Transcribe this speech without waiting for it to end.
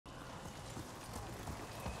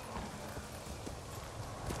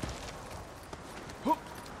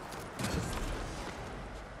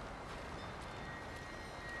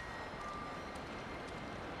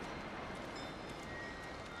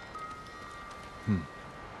My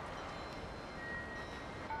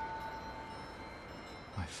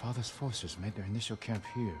father's forces made their initial camp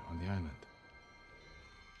here on the island.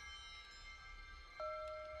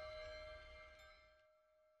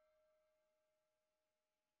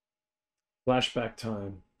 Flashback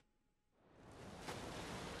time.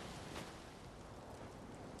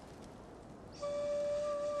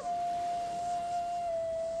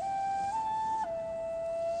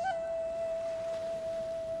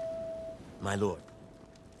 My lord,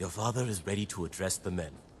 your father is ready to address the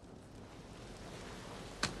men.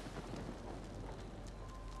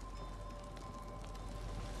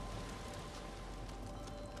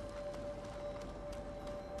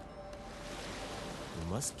 You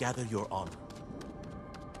must gather your armor.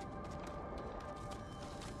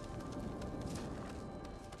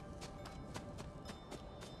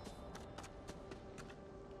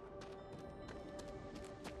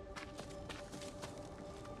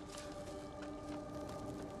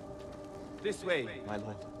 This way, my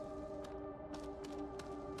lord.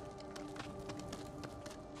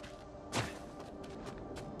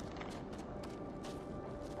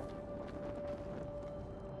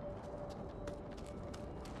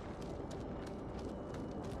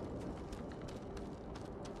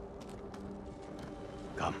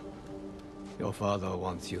 Come. Your father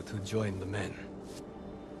wants you to join the men.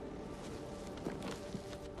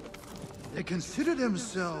 They consider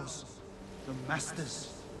themselves the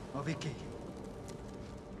masters of Iki.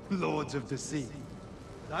 Lords of the sea.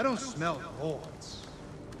 I don't smell lords.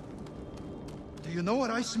 Do you know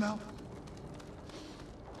what I smell?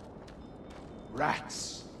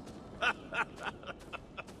 Rats.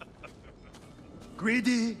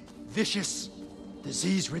 Greedy, vicious,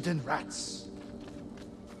 disease-ridden rats.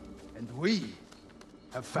 And we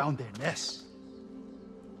have found their nest.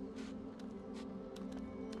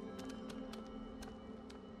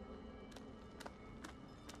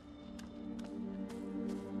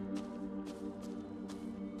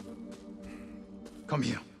 Come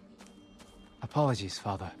here. Apologies,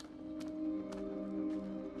 father.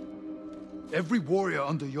 Every warrior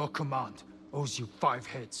under your command owes you 5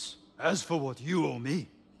 heads. As for what you owe me,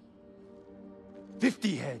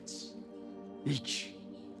 50 heads each.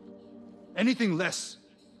 Anything less,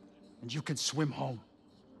 and you can swim home.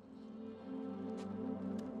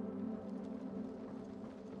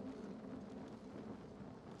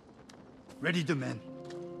 Ready the men.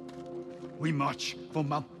 We march for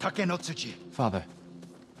Mount Takenotsuji. Father.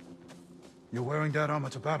 You're wearing that armor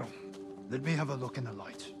to battle. Let me have a look in the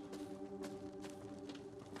light.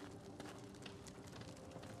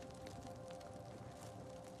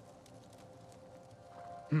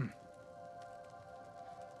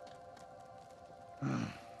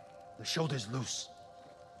 The shoulder's loose.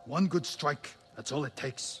 One good strike, that's all it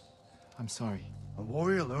takes. I'm sorry. A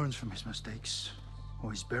warrior learns from his mistakes,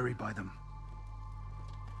 or he's buried by them.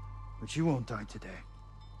 But you won't die today.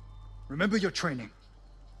 Remember your training.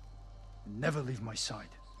 And never leave my side.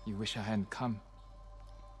 You wish I hadn't come?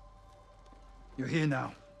 You're here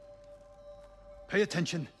now. Pay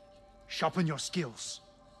attention. Sharpen your skills.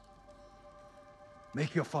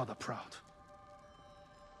 Make your father proud.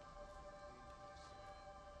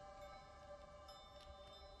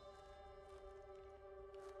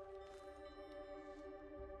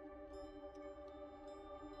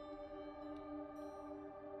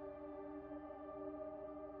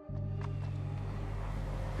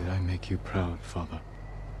 Did I make you proud, father?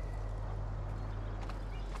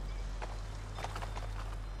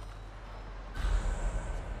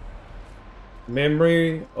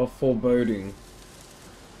 Memory of Foreboding.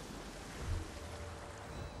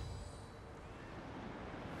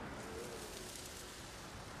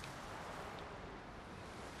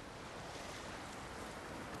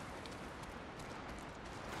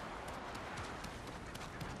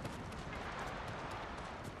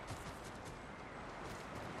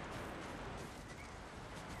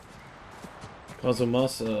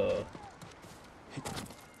 Kazumasa